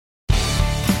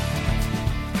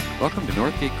Welcome to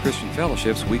Northgate Christian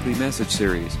Fellowship's weekly message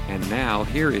series. And now,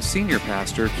 here is Senior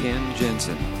Pastor Ken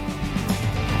Jensen.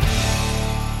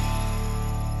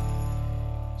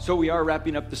 So we are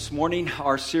wrapping up this morning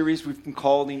our series we've been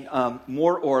calling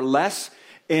More or Less.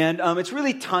 And it's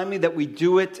really timely that we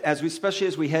do it, especially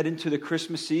as we head into the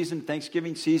Christmas season,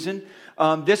 Thanksgiving season.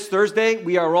 This Thursday,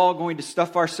 we are all going to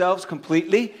stuff ourselves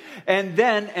completely. And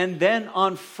then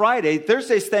on Friday,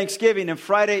 Thursday's Thanksgiving, and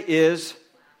Friday is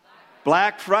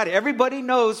Black Friday. Everybody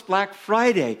knows Black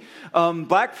Friday.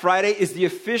 Black Friday is the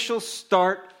official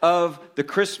start of the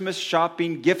Christmas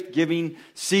shopping, gift-giving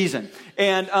season.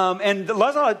 And there's a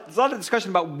lot of discussion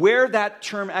about where that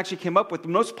term actually came up with. The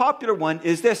most popular one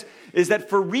is that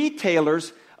for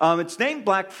retailers, it's named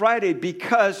Black Friday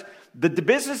because the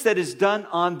business that is done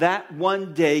on that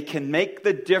one day can make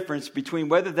the difference between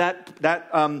whether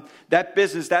that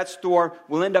business, that store,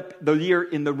 will end up the year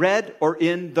in the red or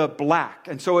in the black.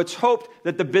 And so it's hoped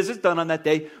that the business done on that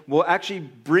day will actually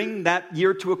bring that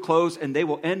year to a close and they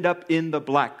will end up in the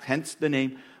black, hence the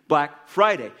name Black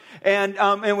Friday. And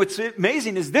what's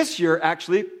amazing is this year,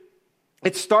 actually,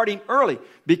 it's starting early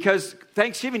because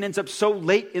Thanksgiving ends up so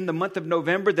late in the month of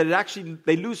November that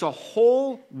they lose a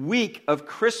whole week of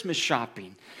Christmas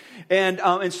shopping.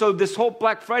 And so this whole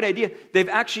Black Friday idea, they've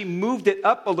actually moved it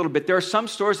up a little bit. There are some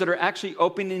stores that are actually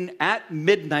opening at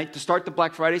midnight to start the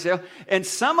Black Friday sale. And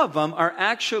some of them are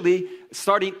actually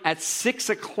starting at 6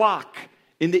 o'clock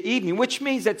in the evening, which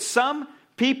means that some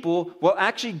people will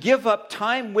actually give up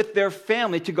time with their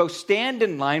family to go stand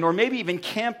in line or maybe even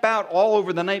camp out all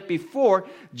over the night before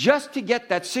just to get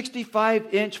that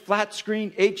 65-inch flat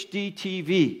screen HD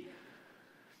TV.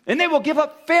 And they will give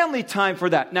up family time for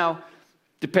that. Now,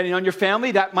 depending on your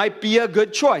family, that might be a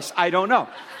good choice. I don't know.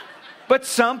 But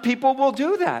some people will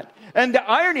do that. And the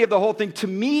irony of the whole thing to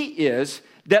me is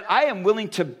that I am willing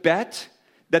to bet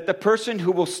that the person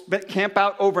who will camp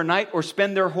out overnight or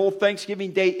spend their whole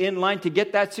Thanksgiving day in line to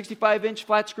get that 65-inch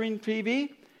flat screen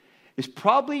TV is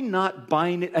probably not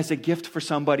buying it as a gift for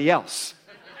somebody else.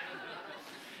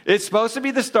 It's supposed to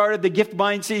be the start of the gift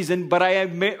buying season, but I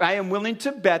am willing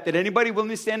to bet that anybody willing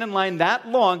to stand in line that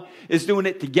long is doing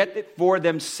it to get it for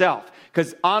themselves.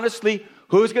 Because honestly,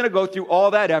 who's going to go through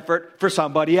all that effort for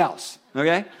somebody else?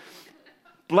 Okay?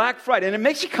 Black Friday. And it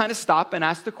makes you kind of stop and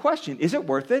ask the question, is it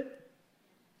worth it?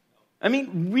 I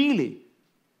mean, really,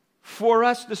 for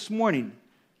us this morning,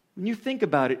 when you think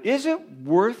about it, is it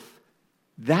worth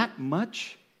that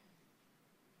much?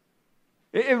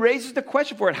 It raises the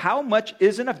question for it, how much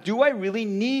is enough? Do I really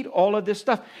need all of this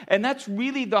stuff? And that's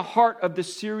really the heart of the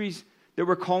series that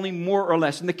we're calling More or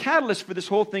Less. And the catalyst for this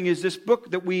whole thing is this book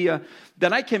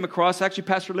that I came across. Actually,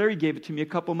 Pastor Larry gave it to me a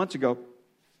couple months ago.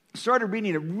 I started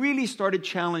reading it. It really started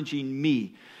challenging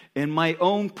me in my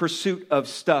own pursuit of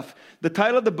stuff. The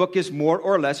title of the book is More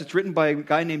or Less. It's written by a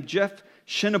guy named Jeff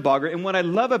Shinneberger. And what I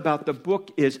love about the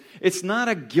book is it's not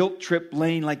a guilt trip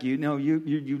laying like you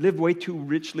live way too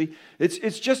richly.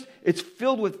 It's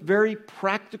filled with very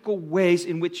practical ways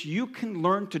in which you can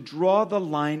learn to draw the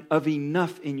line of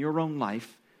enough in your own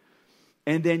life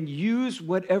and then use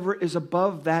whatever is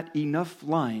above that enough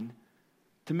line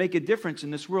to make a difference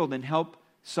in this world and help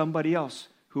somebody else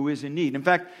who is in need. In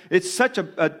fact, it's such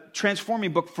a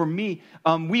transforming book for me.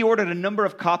 We ordered a number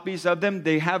of copies of them.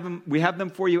 We have them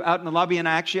for you out in the lobby. And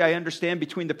I understand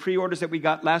between the pre-orders that we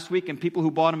got last week and people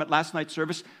who bought them at last night's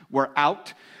service were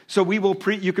out. So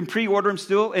you can pre-order them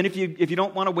still. And if you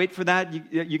don't want to wait for that,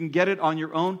 you can get it on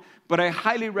your own. But I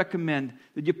highly recommend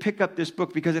that you pick up this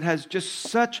book because it has just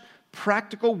such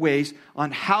practical ways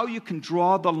on how you can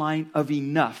draw the line of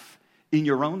enough in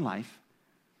your own life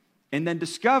and then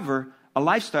discover a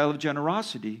lifestyle of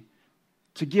generosity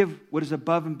to give what is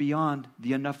above and beyond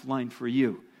the enough line for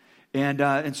you.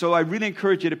 And so I really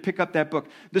encourage you to pick up that book.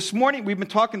 This morning we've been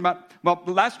talking about,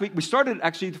 last week, we started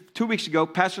actually 2 weeks ago,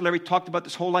 Pastor Larry talked about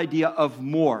this whole idea of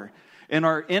more and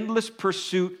our endless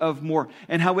pursuit of more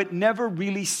and how it never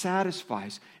really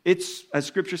satisfies. It's, as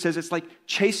Scripture says, it's like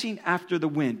chasing after the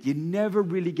wind. You never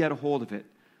really get a hold of it.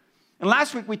 And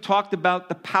last week we talked about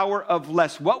the power of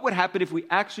less. What would happen if we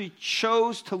actually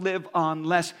chose to live on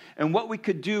less and what we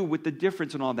could do with the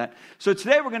difference and all that. So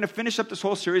today we're going to finish up this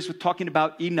whole series with talking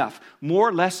about enough.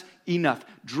 More, less, enough.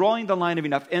 Drawing the line of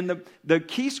enough. And the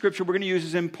key scripture we're going to use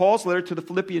is in Paul's letter to the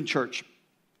Philippian church.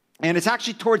 And it's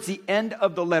actually towards the end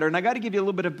of the letter. And I got to give you a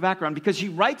little bit of background because he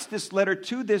writes this letter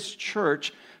to this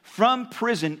church from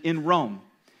prison in Rome.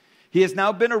 He has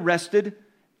now been arrested.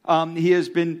 He has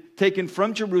been taken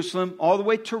from Jerusalem all the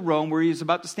way to Rome, where he is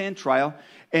about to stand trial.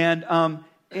 And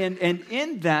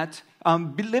in that,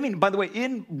 living, by the way,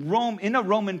 in Rome, in a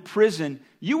Roman prison,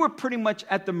 you were pretty much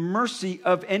at the mercy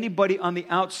of anybody on the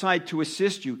outside to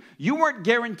assist you. You weren't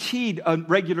guaranteed a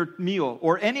regular meal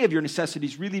or any of your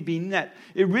necessities really being met.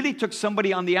 It really took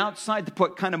somebody on the outside to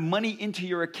put kind of money into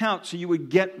your account so you would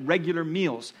get regular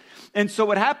meals. And so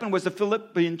what happened was the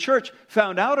Philippian church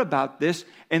found out about this,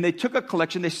 and they took a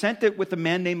collection. They sent it with a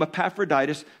man named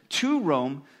Epaphroditus to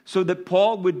Rome so that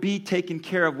Paul would be taken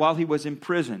care of while he was in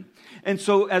prison. And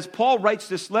so as Paul writes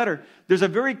this letter, there's a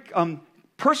very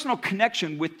personal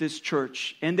connection with this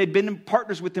church, and they'd been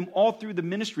partners with him all through the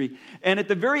ministry. And at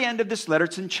the very end of this letter,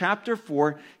 it's in chapter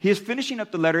 4, he is finishing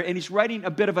up the letter, and he's writing a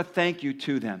bit of a thank you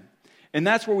to them. And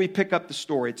that's where we pick up the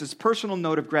story. It's this personal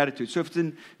note of gratitude. So if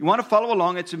you want to follow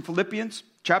along, it's in Philippians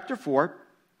chapter 4.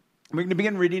 We're going to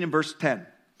begin reading in verse 10.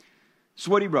 This is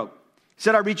what he wrote. He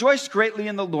said, I rejoiced greatly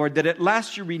in the Lord that at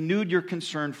last you renewed your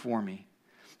concern for me.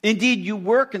 Indeed, you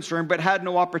were concerned, but had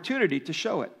no opportunity to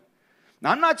show it. Now,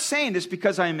 I'm not saying this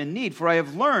because I am in need, for I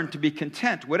have learned to be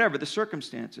content, whatever the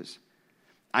circumstances.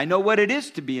 I know what it is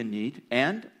to be in need,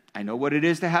 and I know what it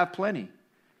is to have plenty.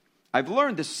 I've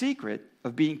learned the secret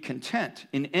of being content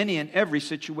in any and every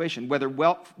situation, whether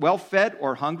well-fed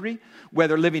or hungry,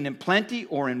 whether living in plenty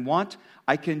or in want.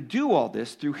 I can do all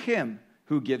this through him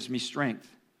who gives me strength.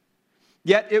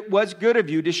 Yet it was good of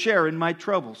you to share in my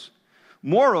troubles.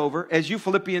 Moreover, as you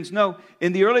Philippians know,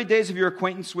 in the early days of your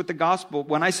acquaintance with the gospel,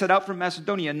 when I set out from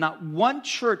Macedonia, not one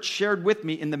church shared with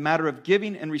me in the matter of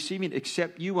giving and receiving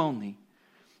except you only.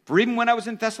 For even when I was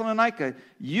in Thessalonica,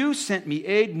 you sent me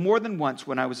aid more than once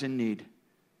when I was in need.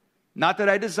 Not that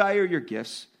I desire your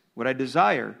gifts. What I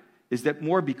desire is that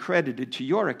more be credited to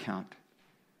your account.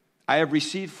 I have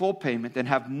received full payment and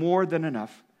have more than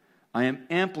enough. I am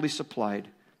amply supplied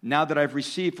now that I've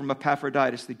received from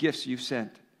Epaphroditus the gifts you've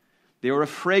sent. They are a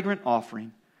fragrant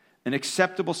offering, an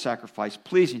acceptable sacrifice,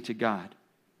 pleasing to God.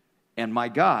 And my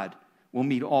God will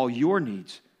meet all your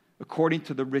needs according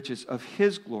to the riches of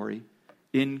his glory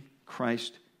in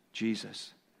Christ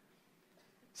Jesus.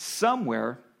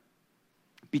 Somewhere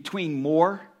between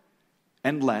more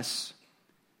and less,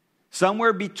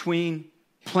 somewhere between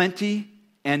plenty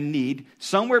and need,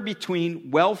 somewhere between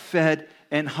well-fed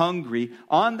and hungry,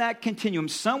 on that continuum,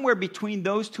 somewhere between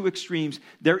those two extremes,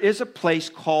 there is a place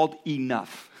called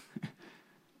enough.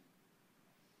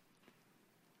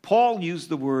 Paul used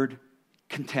the word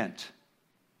content.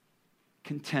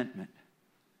 Contentment.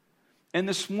 And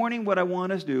this morning, what I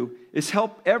want us to do is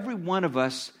help every one of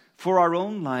us for our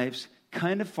own lives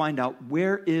kind of find out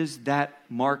where is that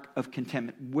mark of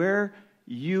contentment, where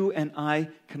you and I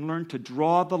can learn to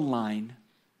draw the line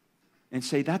and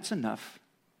say, that's enough.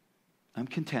 I'm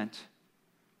content.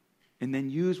 And then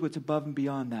use what's above and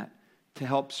beyond that to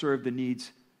help serve the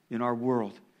needs in our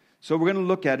world. So we're going to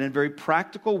look at, in a very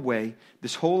practical way,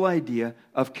 this whole idea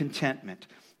of contentment.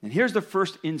 And here's the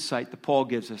first insight that Paul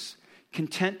gives us.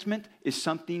 Contentment is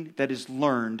something that is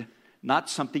learned, not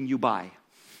something you buy.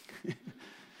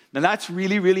 Now that's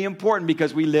really, really important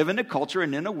because we live in a culture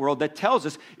and in a world that tells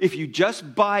us if you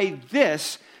just buy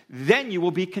this, then you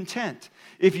will be content.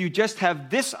 If you just have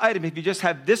this item, if you just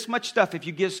have this much stuff, if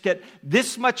you just get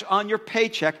this much on your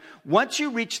paycheck, once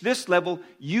you reach this level,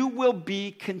 you will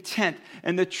be content.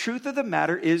 And the truth of the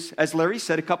matter is, as Larry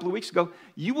said a couple of weeks ago,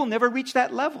 you will never reach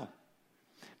that level.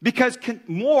 Because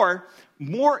more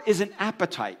is an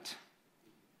appetite.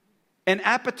 And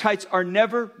appetites are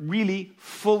never really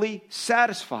fully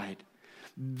satisfied.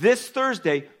 This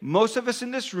Thursday, most of us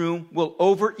in this room will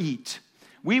overeat.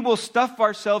 We will stuff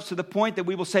ourselves to the point that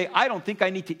we will say, I don't think I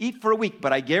need to eat for a week.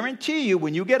 But I guarantee you,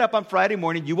 when you get up on Friday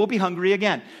morning, you will be hungry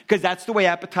again. Because that's the way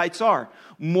appetites are.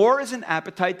 More is an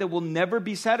appetite that will never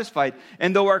be satisfied.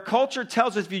 And though our culture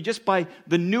tells us if you just buy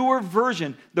the newer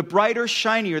version, the brighter,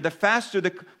 shinier, the faster,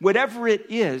 whatever it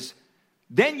is,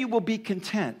 then you will be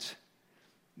content.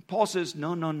 Paul says,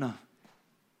 no.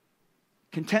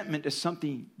 Contentment is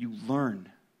something you learn.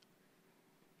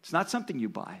 It's not something you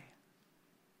buy.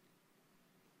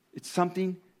 It's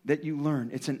something that you learn.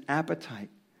 It's an appetite.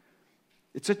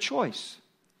 It's a choice.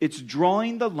 It's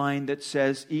drawing the line that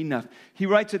says enough. He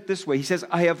writes it this way. He says,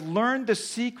 I have learned the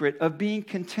secret of being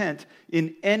content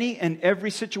in any and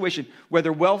every situation,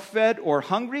 whether well-fed or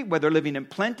hungry, whether living in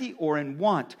plenty or in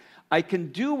want. I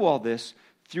can do all this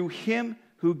through him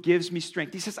who gives me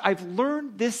strength. He says, I've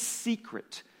learned this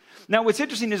secret. Now, what's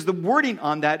interesting is the wording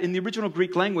on that in the original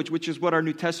Greek language, which is what our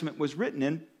New Testament was written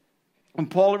in. When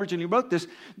Paul originally wrote this,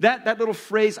 that little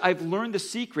phrase, I've learned the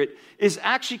secret, is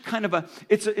actually kind of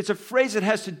it's a phrase that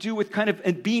has to do with kind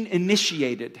of being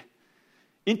initiated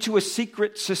into a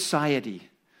secret society.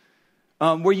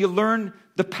 where you learn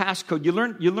the passcode.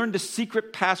 You learn the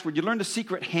secret password. You learn the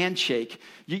secret handshake.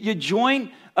 You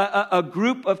join a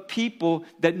group of people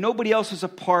that nobody else is a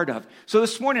part of. So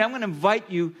this morning, I'm going to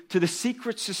invite you to the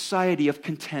secret society of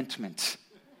contentment.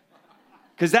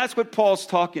 Because that's what Paul's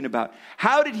talking about.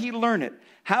 How did he learn it?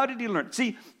 How did he learn it?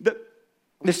 See,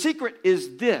 the secret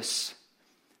is this.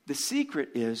 The secret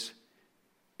is,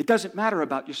 it doesn't matter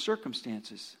about your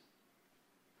circumstances.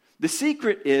 The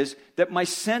secret is that my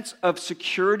sense of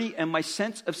security and my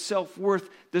sense of self-worth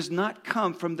does not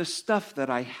come from the stuff that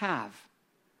I have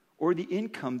or the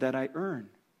income that I earn.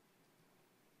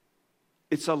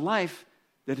 It's a life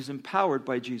that is empowered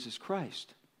by Jesus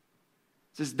Christ.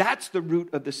 It says that's the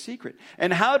root of the secret.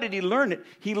 And how did he learn it?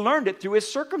 He learned it through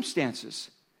his circumstances.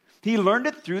 He learned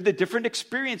it through the different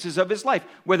experiences of his life,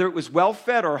 whether it was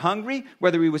well-fed or hungry,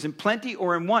 whether he was in plenty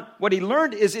or in want. What he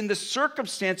learned is in the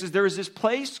circumstances, there is this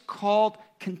place called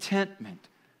contentment.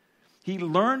 He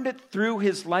learned it through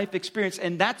his life experience,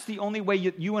 and that's the only way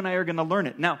you and I are going to learn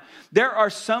it. Now, there are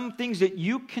some things that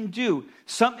you can do,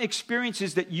 some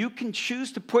experiences that you can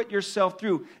choose to put yourself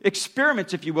through.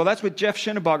 Experiments, if you will. That's what Jeff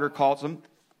Shinneberger calls them.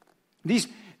 These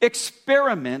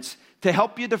experiments to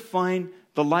help you define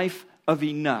the life of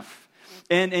enough.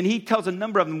 And he tells a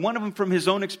number of them. One of them from his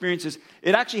own experiences.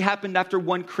 It actually happened after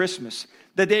one Christmas,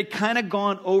 that they had kind of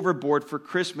gone overboard for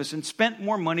Christmas and spent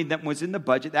more money than was in the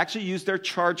budget. They actually used their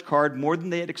charge card more than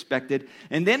they had expected,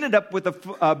 and they ended up with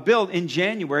a bill in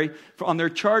January on their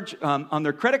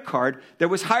credit card that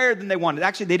was higher than they wanted.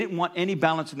 Actually, they didn't want any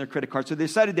balance in their credit card, so they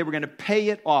decided they were going to pay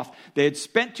it off. They had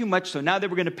spent too much, so now they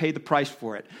were going to pay the price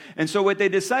for it. And so what they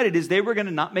decided is they were going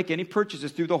to not make any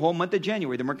purchases through the whole month of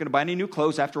January. They weren't going to buy any new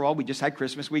clothes. After all, we just had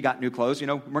Christmas. We got new clothes. We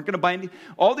weren't going to buy any.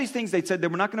 All these things they said they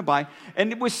were not going to buy,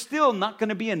 and it was still not going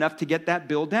to be enough to get that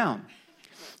bill down.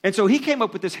 And so he came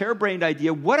up with this harebrained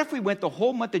idea. What if we went the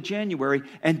whole month of January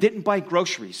and didn't buy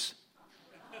groceries?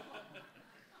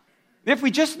 If we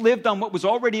just lived on what was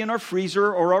already in our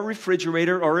freezer or our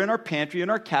refrigerator or in our pantry, in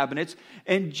our cabinets,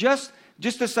 and just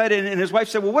decided, and his wife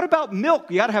said, well, what about milk?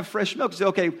 You got to have fresh milk. He said,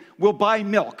 okay, we'll buy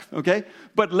milk, okay?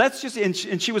 But let's just,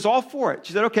 and she was all for it.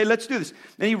 She said, okay, let's do this.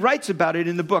 And he writes about it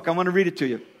in the book. I want to read it to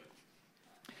you.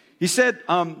 He said,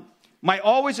 my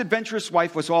always adventurous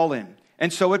wife was all in,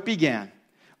 and so it began.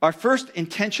 Our first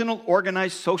intentional,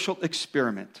 organized social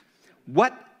experiment.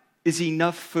 What is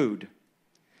enough food?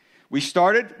 We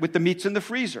started with the meats in the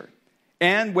freezer,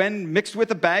 and when mixed with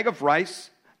a bag of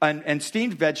rice and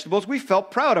steamed vegetables, we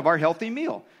felt proud of our healthy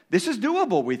meal. This is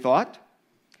doable, we thought.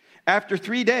 After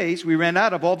 3 days, we ran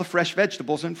out of all the fresh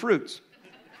vegetables and fruits.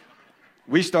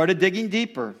 We started digging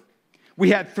deeper.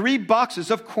 We had 3 boxes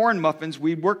of corn muffins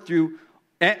we worked through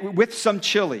with some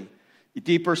chili.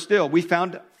 Deeper still, we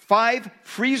found 5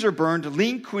 freezer-burned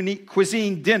lean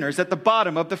cuisine dinners at the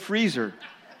bottom of the freezer.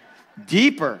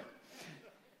 Deeper.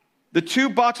 The 2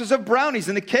 boxes of brownies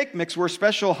and the cake mix were a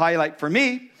special highlight for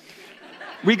me.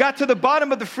 We got to the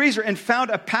bottom of the freezer and found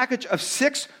a package of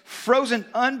 6 frozen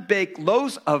unbaked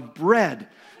loaves of bread.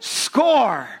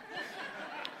 Score!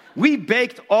 We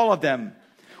baked all of them.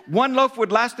 1 loaf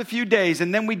would last a few days,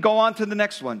 and then we'd go on to the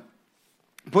next one.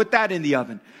 Put that in the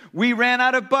oven. We ran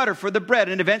out of butter for the bread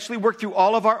and eventually worked through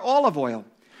all of our olive oil.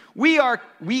 We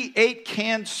ate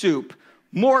canned soup,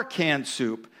 more canned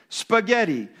soup,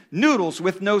 spaghetti, noodles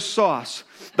with no sauce,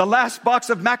 the last box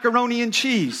of macaroni and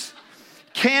cheese,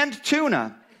 canned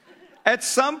tuna. At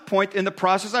some point in the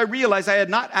process, I realized I had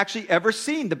not actually ever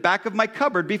seen the back of my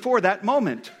cupboard before that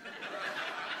moment.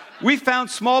 We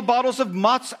found small bottles of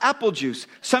Mott's apple juice,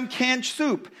 some canned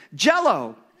soup,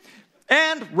 Jell-O,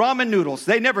 and ramen noodles.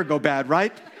 They never go bad,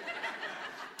 right?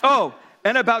 Oh,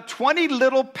 and about 20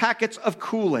 little packets of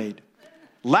Kool-Aid.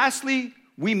 Lastly,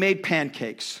 we made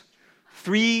pancakes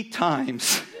 3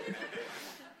 times.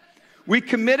 We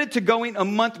committed to going a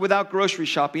month without grocery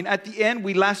shopping. At the end,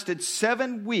 we lasted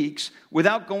 7 weeks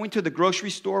without going to the grocery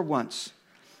store once.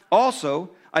 Also,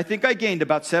 I think I gained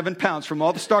about 7 pounds from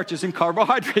all the starches and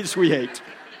carbohydrates we ate.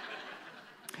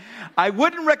 I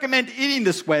wouldn't recommend eating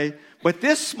this way, but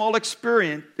this small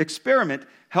experiment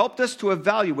helped us to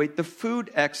evaluate the food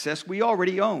excess we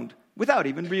already owned without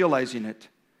even realizing it.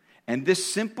 And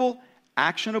this simple,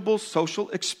 actionable social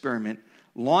experiment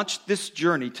launched this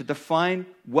journey to define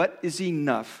what is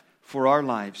enough for our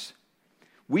lives.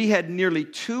 We had nearly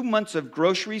 2 months of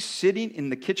groceries sitting in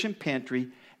the kitchen pantry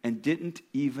and didn't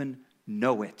even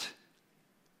know it.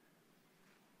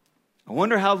 I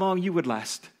wonder how long you would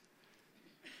last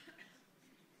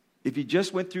if you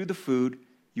just went through the food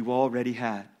you already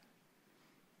had.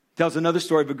 Tells another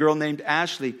story of a girl named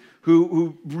Ashley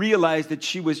who realized that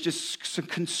she was just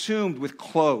consumed with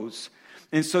clothes.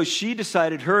 And so she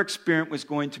decided her experiment was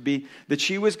going to be that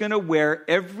she was going to wear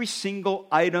every single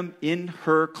item in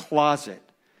her closet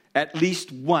at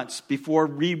least once before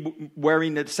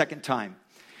wearing it a second time.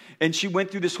 And she went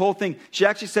through this whole thing. She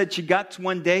actually said she got to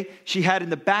one day, she had in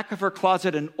the back of her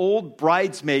closet an old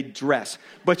bridesmaid dress.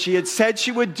 But she had said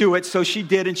she would do it, so she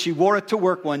did, and she wore it to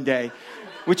work one day,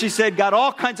 which she said got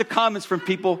all kinds of comments from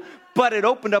people, but it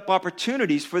opened up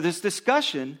opportunities for this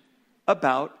discussion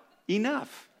about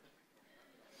enough.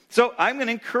 So I'm going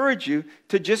to encourage you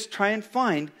to just try and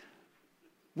find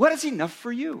what is enough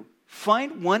for you.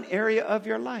 Find one area of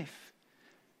your life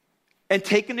and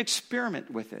take an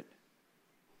experiment with it.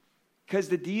 Because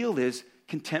the deal is,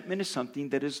 contentment is something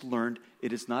that is learned.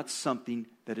 It is not something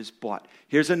that is bought.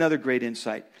 Here's another great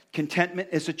insight. Contentment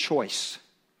is a choice.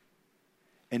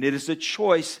 And it is a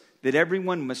choice that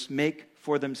everyone must make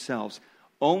for themselves.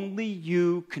 Only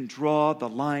you can draw the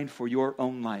line for your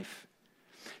own life.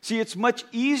 See, it's much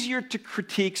easier to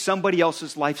critique somebody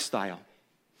else's lifestyle.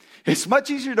 It's much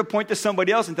easier to point to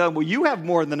somebody else and tell them, well, you have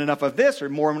more than enough of this or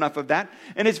more than enough of that.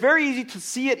 And it's very easy to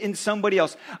see it in somebody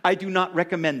else. I do not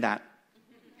recommend that.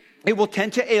 It will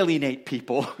tend to alienate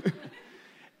people.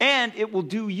 And it will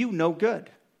do you no good.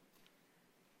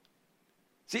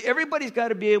 See, everybody's got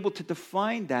to be able to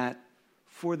define that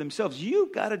for themselves.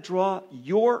 You've got to draw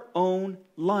your own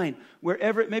line,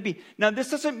 wherever it may be. Now, this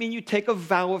doesn't mean you take a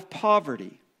vow of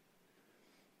poverty.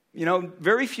 You know,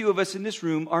 very few of us in this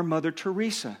room are Mother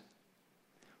Teresa.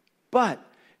 But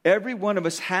every one of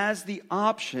us has the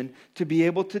option to be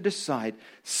able to decide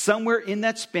somewhere in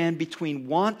that span between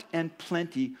want and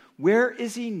plenty, where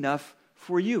is enough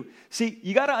for you? See,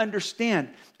 you got to understand,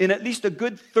 in at least a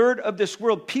good third of this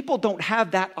world, people don't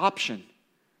have that option.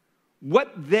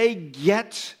 What they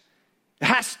get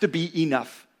has to be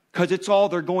enough because it's all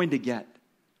they're going to get.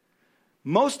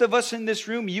 Most of us in this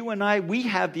room, you and I, we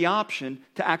have the option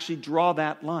to actually draw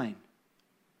that line.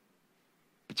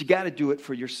 But you got to do it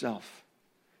for yourself.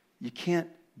 You can't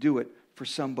do it for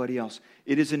somebody else.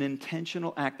 It is an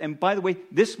intentional act. And by the way,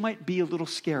 this might be a little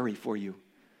scary for you.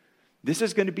 This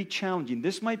is going to be challenging.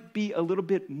 This might be a little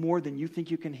bit more than you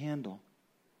think you can handle.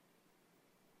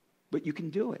 But you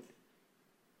can do it.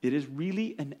 It is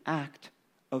really an act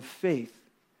of faith.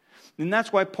 And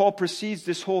that's why Paul precedes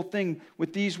this whole thing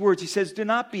with these words. He says, do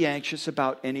not be anxious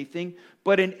about anything,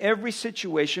 but in every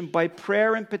situation, by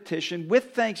prayer and petition,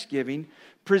 with thanksgiving,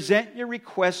 present your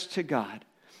requests to God.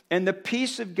 And the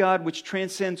peace of God, which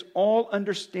transcends all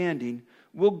understanding,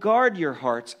 will guard your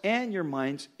hearts and your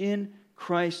minds in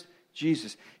Christ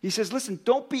Jesus. He says, listen,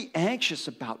 don't be anxious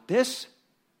about this.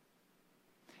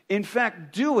 In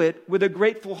fact, do it with a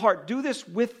grateful heart. Do this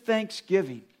with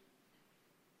thanksgiving.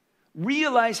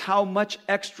 Realize how much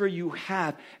extra you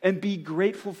have and be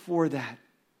grateful for that.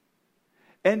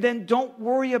 And then don't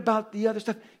worry about the other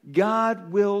stuff.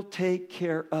 God will take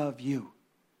care of you.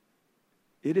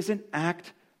 It is an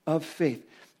act of faith.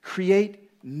 Create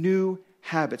new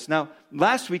habits. Now,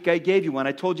 last week I gave you one.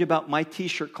 I told you about my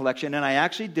t-shirt collection, and I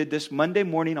actually did this Monday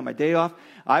morning on my day off.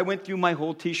 I went through my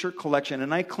whole t-shirt collection,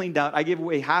 and I cleaned out. I gave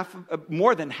away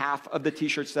more than half of the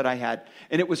t-shirts that I had,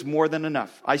 and it was more than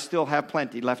enough. I still have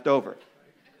plenty left over.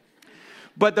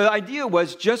 But the idea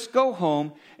was just go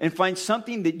home and find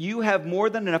something that you have more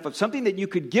than enough of, something that you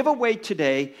could give away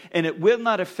today, and it will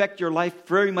not affect your life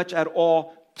very much at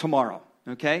all tomorrow.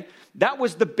 Okay? That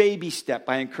was the baby step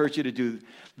I encourage you to do.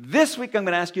 This week, I'm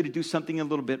going to ask you to do something a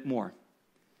little bit more.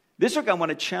 This week, I want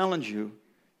to challenge you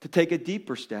to take a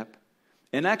deeper step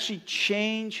and actually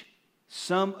change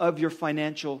some of your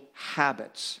financial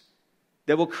habits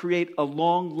that will create a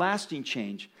long-lasting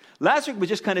change. Last week was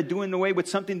just kind of doing away with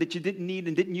something that you didn't need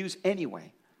and didn't use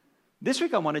anyway. This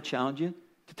week, I want to challenge you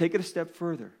to take it a step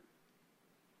further.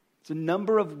 It's a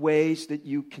number of ways that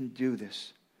you can do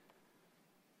this.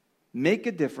 Make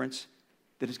a difference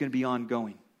that is going to be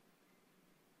ongoing.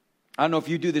 I don't know if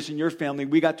you do this in your family.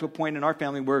 We got to a point in our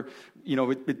family where,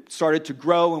 it started to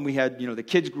grow, and we had, the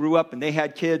kids grew up and they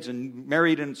had kids and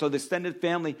married, and so the extended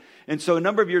family. And so a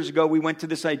number of years ago, we went to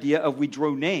this idea of we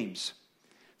drew names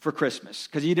for Christmas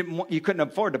because you couldn't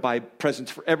afford to buy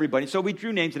presents for everybody. So we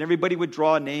drew names, and everybody would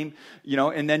draw a name,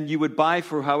 and then you would buy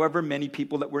for however many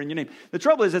people that were in your name. The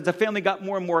trouble is, as the family got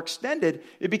more and more extended,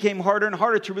 it became harder and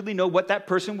harder to really know what that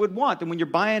person would want. And when you're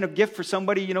buying a gift for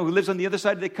somebody, who lives on the other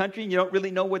side of the country, and you don't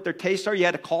really know what their tastes are, you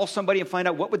had to call somebody and find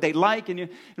out what would they like, and it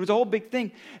was a whole big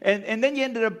thing. And then you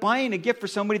ended up buying a gift for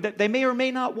somebody that they may or may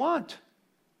not want.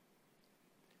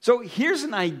 So here's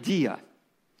an idea.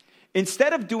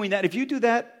 Instead of doing that, if you do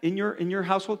that in your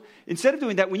household, instead of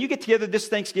doing that, when you get together this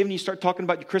Thanksgiving, you start talking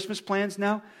about your Christmas plans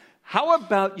now, How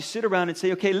about you sit around and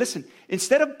say, okay, listen,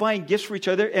 instead of buying gifts for each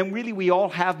other, and really we all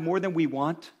have more than we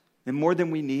want and more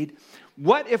than we need,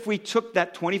 what if we took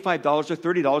that $25 or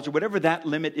 $30 or whatever that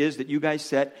limit is that you guys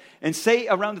set and say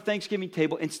around the Thanksgiving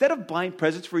table, instead of buying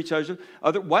presents for each other,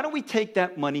 why don't we take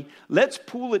that money, let's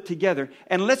pool it together,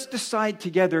 and let's decide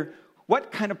together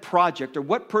what kind of project or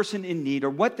what person in need or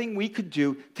what thing we could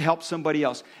do to help somebody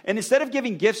else. And instead of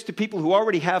giving gifts to people who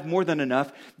already have more than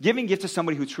enough, giving gifts to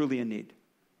somebody who's truly in need.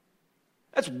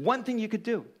 That's one thing you could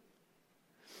do.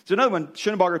 There's another one,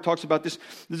 Schinneberger talks about this.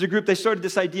 There's a group, they started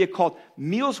this idea called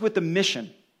Meals with a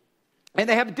Mission. And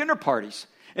they have dinner parties.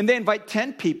 And they invite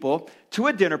 10 people to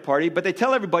a dinner party, but they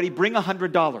tell everybody, bring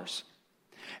 $100.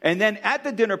 And then at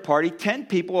the dinner party, 10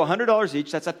 people, $100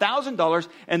 each, that's $1,000.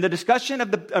 And the discussion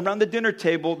around the dinner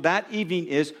table that evening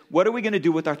is, what are we going to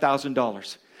do with our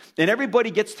 $1,000? And everybody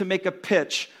gets to make a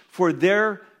pitch for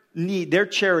their need, their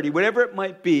charity, whatever it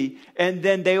might be. And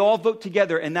then they all vote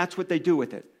together, and that's what they do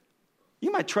with it.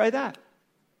 You might try that.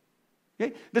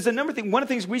 Okay? There's a number of things. One of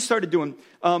the things we started doing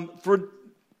for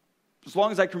as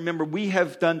long as I can remember, we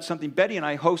have done something. Betty and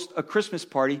I host a Christmas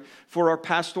party for our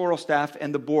pastoral staff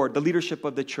and the board, the leadership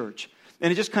of the church.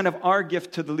 And it's just kind of our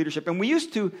gift to the leadership. And we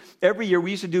used to, every year,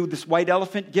 we used to do this white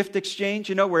elephant gift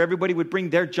exchange, where everybody would bring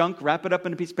their junk, wrap it up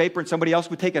in a piece of paper, and somebody else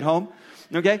would take it home.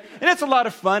 Okay? And it's a lot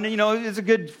of fun. And, it's a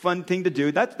good, fun thing to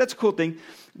do. That's a cool thing.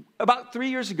 About 3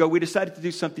 years ago, we decided to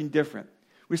do something different.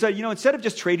 We decided, instead of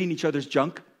just trading each other's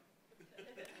junk,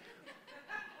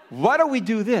 why don't we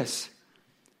do this?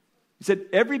 He said,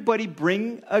 everybody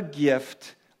bring a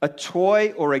gift, a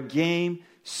toy or a game,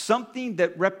 something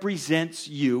that represents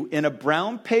you in a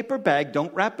brown paper bag.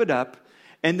 Don't wrap it up.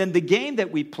 And then the game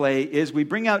that we play is we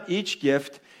bring out each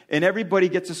gift, and everybody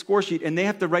gets a score sheet, and they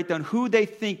have to write down who they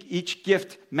think each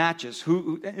gift matches.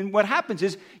 And what happens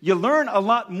is you learn a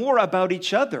lot more about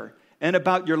each other and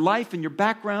about your life and your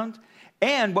background.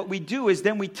 And what we do is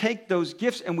then we take those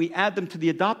gifts and we add them to the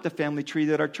Adopt-A Family tree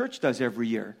that our church does every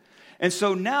year. And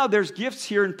so now there's gifts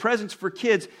here and presents for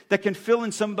kids that can fill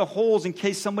in some of the holes in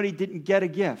case somebody didn't get a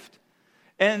gift.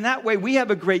 And in that way, we have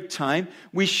a great time.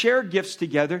 We share gifts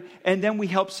together, and then we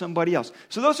help somebody else.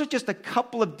 So those are just a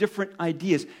couple of different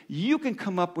ideas. You can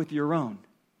come up with your own.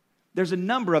 There's a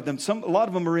number of them. A lot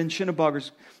of them are in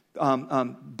Schinneberger's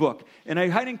book. And I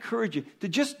highly encourage you to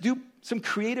just do some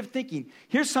creative thinking.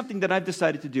 Here's something that I've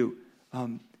decided to do.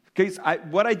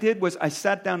 What I did was I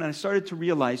sat down and I started to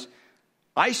realize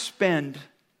I spend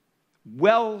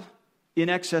well in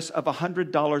excess of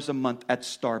 $100 a month at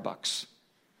Starbucks.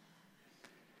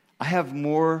 I have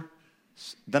more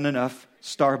than enough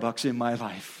Starbucks in my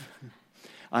life.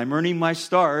 I'm earning my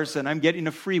stars, and I'm getting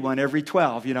a free one every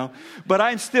 12, But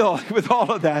I'm still, with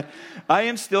all of that, I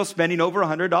am still spending over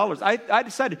 $100. I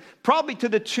decided, probably to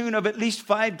the tune of at least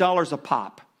 $5 a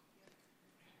pop.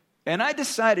 And I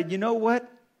decided, you know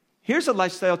what? Here's a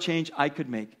lifestyle change I could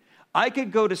make. I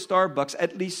could go to Starbucks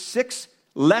at least 6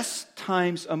 less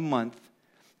times a month.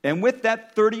 And with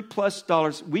that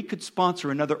 $30+ we could sponsor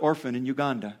another orphan in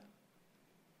Uganda.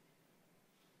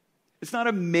 It's not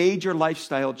a major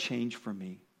lifestyle change for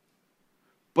me.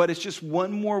 But it's just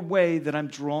one more way that I'm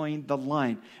drawing the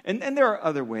line. And there are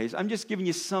other ways. I'm just giving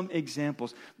you some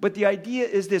examples. But the idea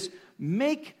is this.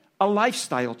 Make a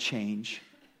lifestyle change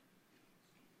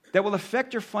that will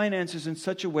affect your finances in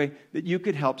such a way that you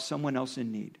could help someone else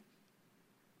in need.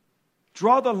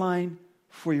 Draw the line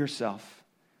for yourself.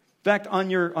 In fact, on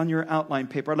your outline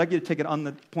paper, I'd like you to take it on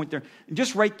the point there, and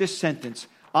just write this sentence.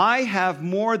 I have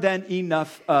more than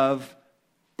enough of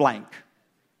blank.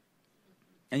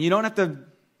 And you don't have to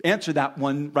answer that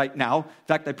one right now. In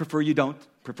fact, I prefer you don't.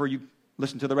 Prefer you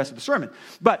listen to the rest of the sermon.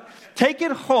 But take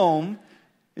it home,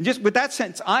 and just with that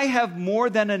sentence, I have more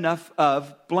than enough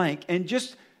of blank. And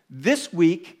just this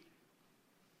week,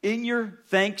 in your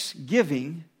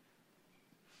Thanksgiving,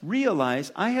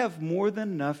 realize I have more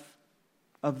than enough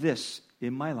of this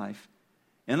in my life.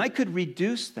 And I could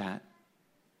reduce that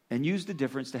and use the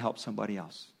difference to help somebody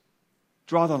else.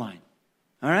 Draw the line.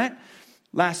 All right?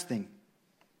 Last thing.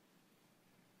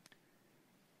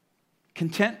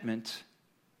 Contentment,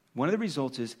 one of the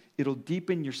results is it'll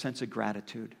deepen your sense of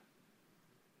gratitude.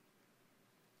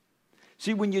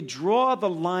 See, when you draw the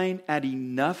line at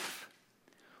enough,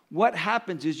 what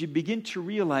happens is you begin to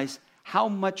realize how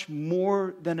much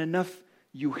more than enough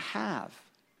you have.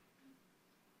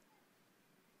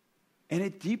 And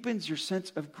it deepens your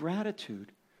sense of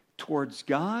gratitude towards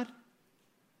God,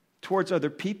 towards other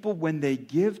people when they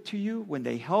give to you, when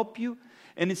they help you.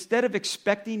 And instead of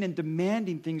expecting and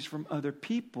demanding things from other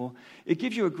people, it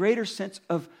gives you a greater sense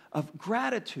of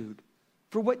gratitude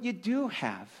for what you do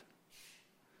have.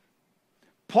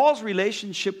 Paul's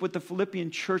relationship with the Philippian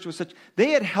church was such, they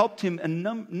had helped him a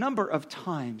number of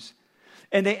times.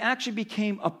 And they actually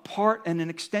became a part and an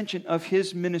extension of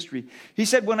his ministry. He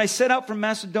said, when I set out from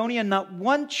Macedonia, not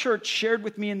one church shared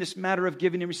with me in this matter of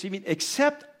giving and receiving,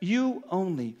 except you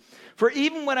only. For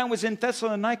even when I was in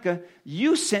Thessalonica,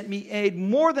 you sent me aid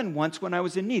more than once when I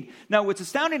was in need. Now, what's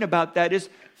astounding about that is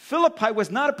Philippi was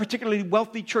not a particularly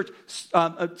wealthy church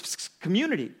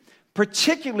community,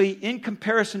 particularly in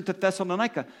comparison to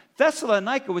Thessalonica.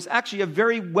 Thessalonica was actually a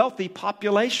very wealthy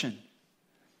population.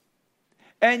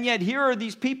 And yet here are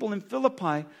these people in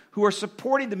Philippi who are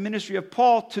supporting the ministry of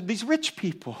Paul to these rich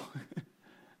people.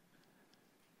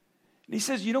 And he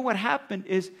says, you know what happened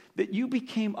is that you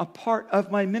became a part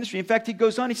of my ministry. In fact, he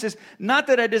goes on, he says, not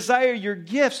that I desire your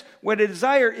gifts. What I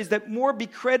desire is that more be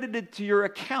credited to your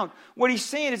account. What he's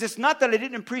saying is, it's not that I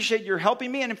didn't appreciate your helping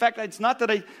me. And in fact, it's not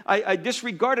that I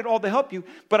disregarded all the help you.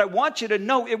 But I want you to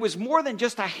know it was more than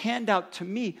just a handout to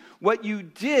me. What you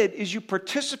did is you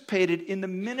participated in the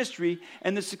ministry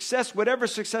and the success, whatever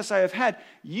success I have had.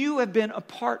 You have been a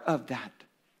part of that.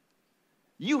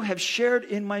 You have shared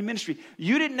in my ministry.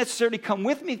 You didn't necessarily come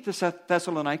with me to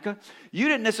Thessalonica. You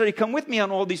didn't necessarily come with me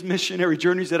on all these missionary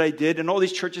journeys that I did and all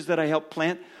these churches that I helped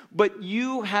plant, but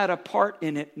you had a part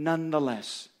in it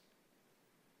nonetheless.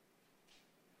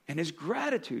 And his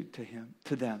gratitude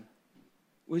to them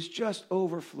was just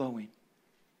overflowing.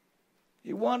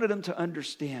 He wanted them to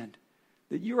understand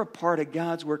that you're a part of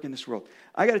God's work in this world.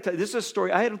 I got to tell you, this is a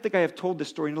story. I don't think I have told this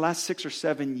story in the last 6 or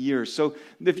 7 years. So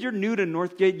if you're new to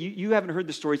Northgate, you haven't heard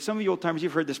the story. Some of you old timers,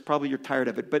 you've heard this, probably you're tired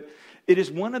of it. But it is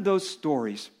one of those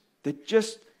stories that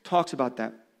just talks about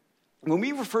that. When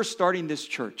we were first starting this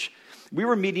church, we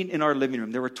were meeting in our living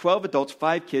room. There were 12 adults,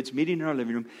 5 kids meeting in our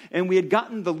living room. And we had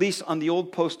gotten the lease on the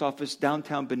old post office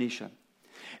downtown Benicia.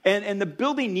 And the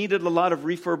building needed a lot of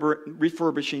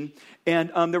refurbishing. And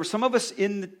there were some of us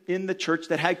in the church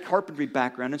that had carpentry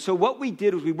background. And so what we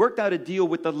did was we worked out a deal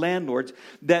with the landlords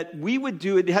that we would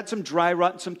do, it had some dry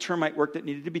rot and some termite work that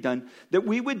needed to be done, that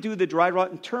we would do the dry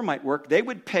rot and termite work. They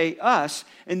would pay us,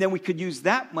 and then we could use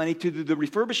that money to do the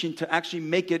refurbishing to actually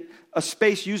make it a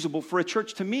space usable for a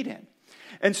church to meet in.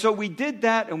 And so we did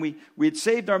that, and we had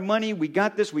saved our money. We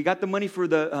got this. We got the money for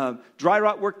the dry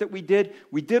rot work that we did.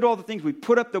 We did all the things. We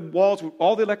put up the walls,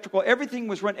 all the electrical. Everything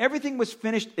was run. Everything was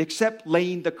finished except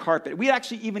laying the carpet. We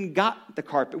actually even got the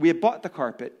carpet. We had bought the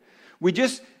carpet. We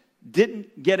just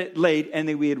didn't get it laid, and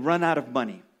then we had run out of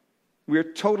money. We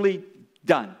were totally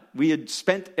done. We had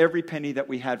spent every penny that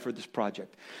we had for this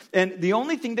project. And the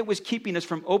only thing that was keeping us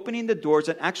from opening the doors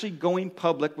and actually going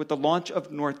public with the launch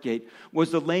of Northgate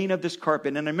was the laying of this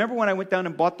carpet. And I remember when I went down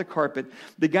and bought the carpet,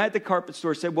 the guy at the carpet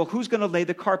store said, well, who's going to lay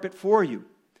the carpet for you?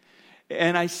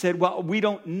 And I said, well, we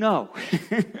don't know.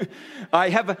 I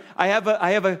have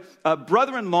a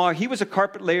brother-in-law. He was a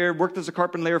carpet layer, worked as a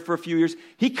carpet layer for a few years.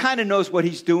 He kind of knows what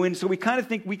he's doing, so we kind of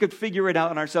think we could figure it out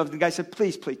on ourselves. And the guy said,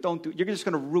 please, don't do it. You're just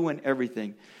going to ruin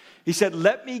everything. He said,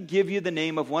 let me give you the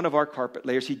name of one of our carpet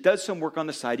layers. He does some work on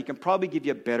the side. He can probably give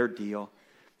you a better deal.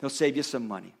 He'll save you some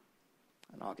money.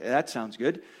 And okay, that sounds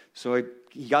good. So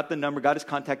he got the number, got his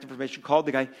contact information, called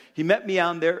the guy. He met me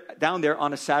down there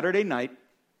on a Saturday night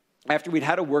after we'd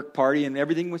had a work party and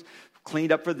everything was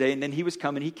cleaned up for the day. And then he was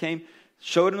coming. He came,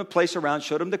 showed him the place around,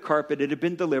 showed him the carpet. It had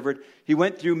been delivered. He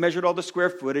went through, measured all the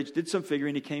square footage, did some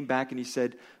figuring. He came back and he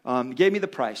said, gave me the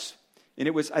price. And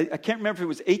it was, I can't remember if it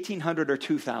was $1,800 or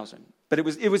 $2,000, but it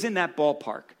was in that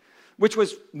ballpark, which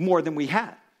was more than we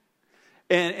had.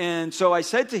 And so I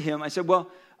said to him, I said,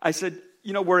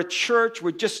 we're a church.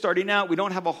 We're just starting out. We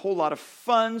don't have a whole lot of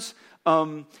funds.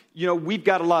 We've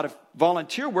got a lot of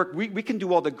volunteer work. We can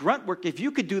do all the grunt work. If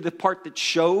you could do the part that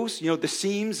shows, the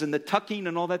seams and the tucking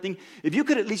and all that thing, if you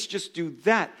could at least just do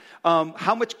that,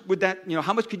 how much would that,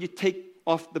 how much could you take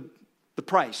off the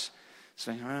price?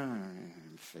 So I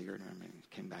figured,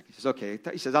 came back. He says, okay.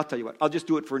 He says, I'll tell you what, I'll just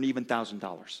do it for an even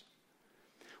 $1,000,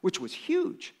 which was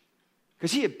huge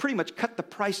because he had pretty much cut the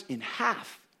price in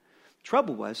half.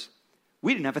 Trouble was,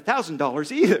 we didn't have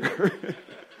 $1,000 either.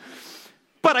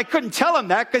 But I couldn't tell him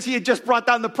that because he had just brought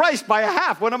down the price by a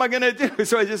half. What am I going to do?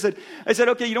 So I said,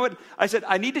 okay, you know what? I said,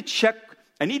 I need to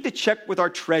check with our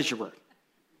treasurer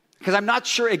because I'm not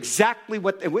sure exactly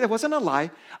what, it wasn't a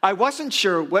lie. I wasn't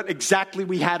sure what exactly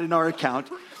we had in our account.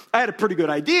 I had a pretty good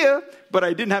idea, but I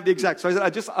didn't have the exact. So I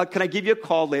said, can I give you a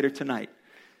call later tonight?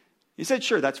 He said,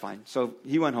 sure, that's fine. So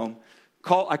he went home.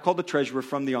 I called the treasurer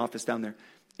from the office down there.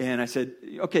 And I said,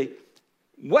 okay,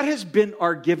 what has been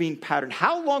our giving pattern?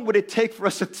 How long would it take for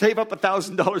us to save up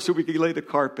 $1,000 so we could lay the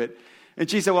carpet?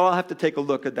 And she said, well, I'll have to take a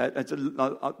look at that. I said,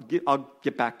 I'll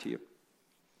get back to you.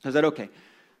 I said, okay.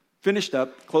 finished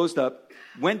up, closed up,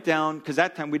 went down, because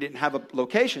that time we didn't have a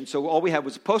location, so all we had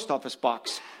was a post office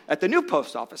box at the new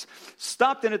post office.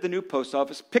 Stopped in at the new post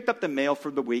office, picked up the mail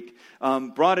for the week,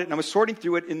 brought it, and I was sorting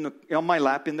through it on my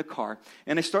lap in the car.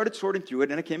 And I started sorting through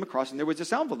it, and I came across, and there was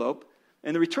this envelope,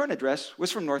 and the return address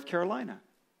was from North Carolina.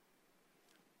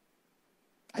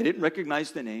 I didn't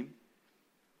recognize the name.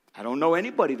 I don't know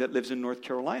anybody that lives in North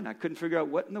Carolina. I couldn't figure out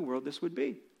what in the world this would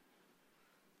be.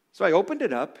 So I opened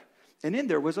it up, and in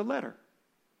there was a letter.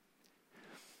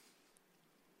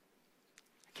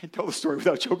 I can't tell the story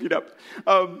without choking up.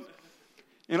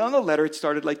 And on the letter, it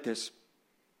started like this.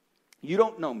 You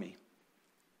don't know me,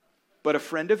 but a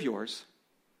friend of yours,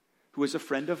 who is a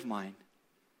friend of mine,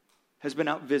 has been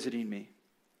out visiting me.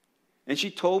 And she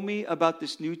told me about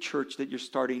this new church that you're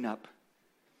starting up.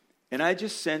 And I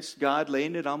just sensed God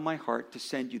laying it on my heart to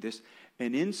send you this.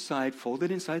 And inside,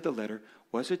 folded inside the letter,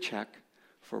 was a check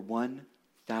for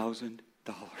 $1,000.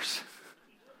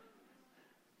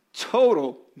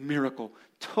 Total miracle.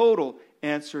 Total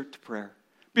answer to prayer.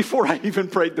 Before I even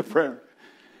prayed the prayer.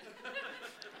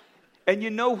 And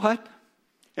you know what?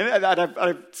 And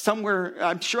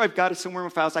I'm sure I've got it somewhere in my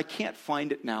files. I can't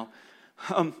find it now.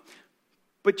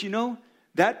 But you know,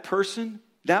 that person,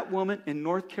 that woman in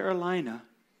North Carolina,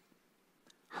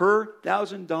 her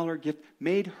 $1,000 gift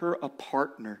made her a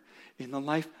partner in the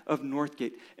life of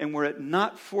Northgate. And were it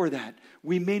not for that,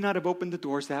 we may not have opened the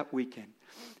doors that weekend.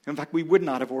 In fact, we would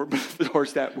not have opened the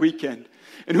doors that weekend.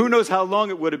 And who knows how long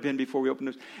it would have been before we opened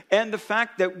those. And the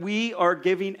fact that we are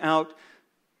giving out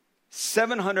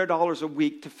 $700 a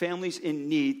week to families in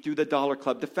need through the Dollar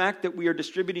Club. The fact that we are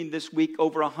distributing this week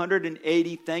over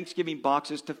 180 Thanksgiving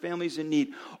boxes to families in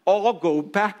need all go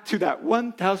back to that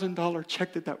 $1,000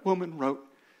 check that woman wrote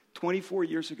 24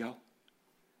 years ago.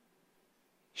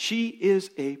 She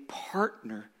is a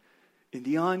partner in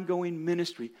the ongoing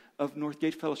ministry of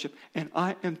Northgate Fellowship. And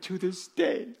I am to this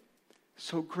day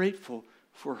so grateful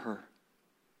for her.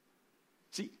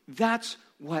 See, that's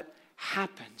what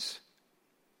happens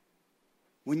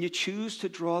when you choose to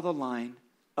draw the line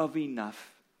of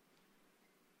enough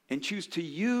and choose to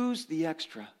use the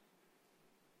extra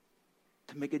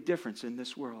to make a difference in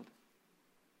this world.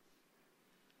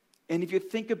 And if you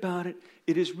think about it,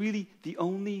 it is really the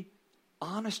only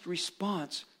honest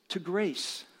response to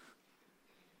grace.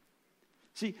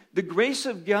 See, the grace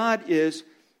of God is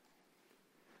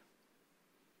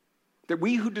that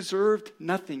we who deserved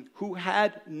nothing, who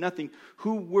had nothing,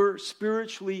 who were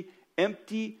spiritually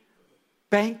empty,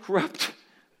 bankrupt,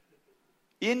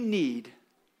 in need,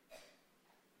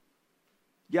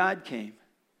 God came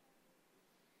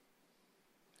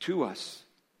to us,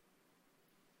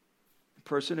 the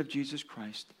person of Jesus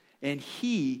Christ, and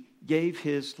He gave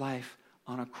His life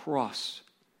on a cross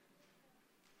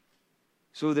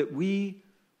so that we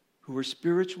who were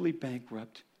spiritually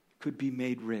bankrupt could be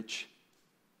made rich.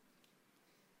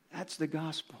 That's the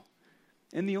gospel.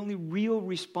 And the only real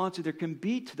response that there can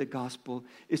be to the gospel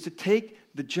is to take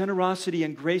the generosity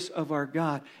and grace of our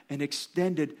God and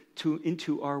extend it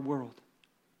into our world.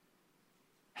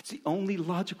 That's the only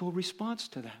logical response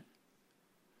to that.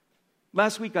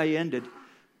 Last week I ended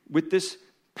with this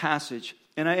passage,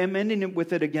 and I am ending it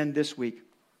with it again this week.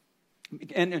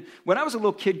 And when I was a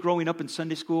little kid growing up in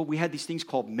Sunday school, we had these things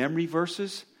called memory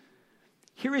verses.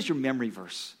 Here is your memory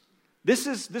verse. This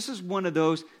is one of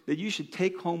those that you should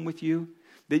take home with you,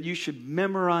 that you should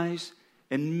memorize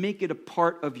and make it a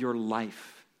part of your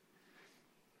life.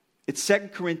 It's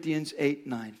 2 Corinthians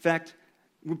 8:9. In fact,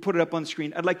 we'll put it up on the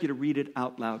screen. I'd like you to read it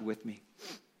out loud with me.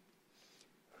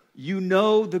 You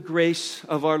know the grace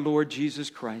of our Lord Jesus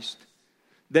Christ,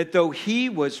 that though He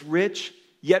was rich,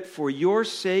 yet for your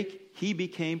sake He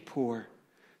became poor,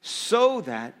 so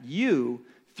that you,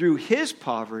 through His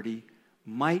poverty,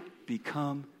 might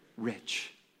become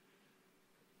rich.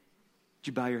 Would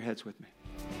you bow your heads with me?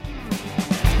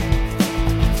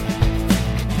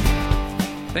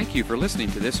 Thank you for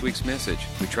listening to this week's message.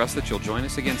 We trust that you'll join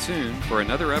us again soon for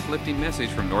another uplifting message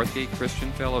from Northgate Christian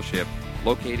Fellowship,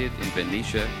 located in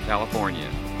Benicia, California.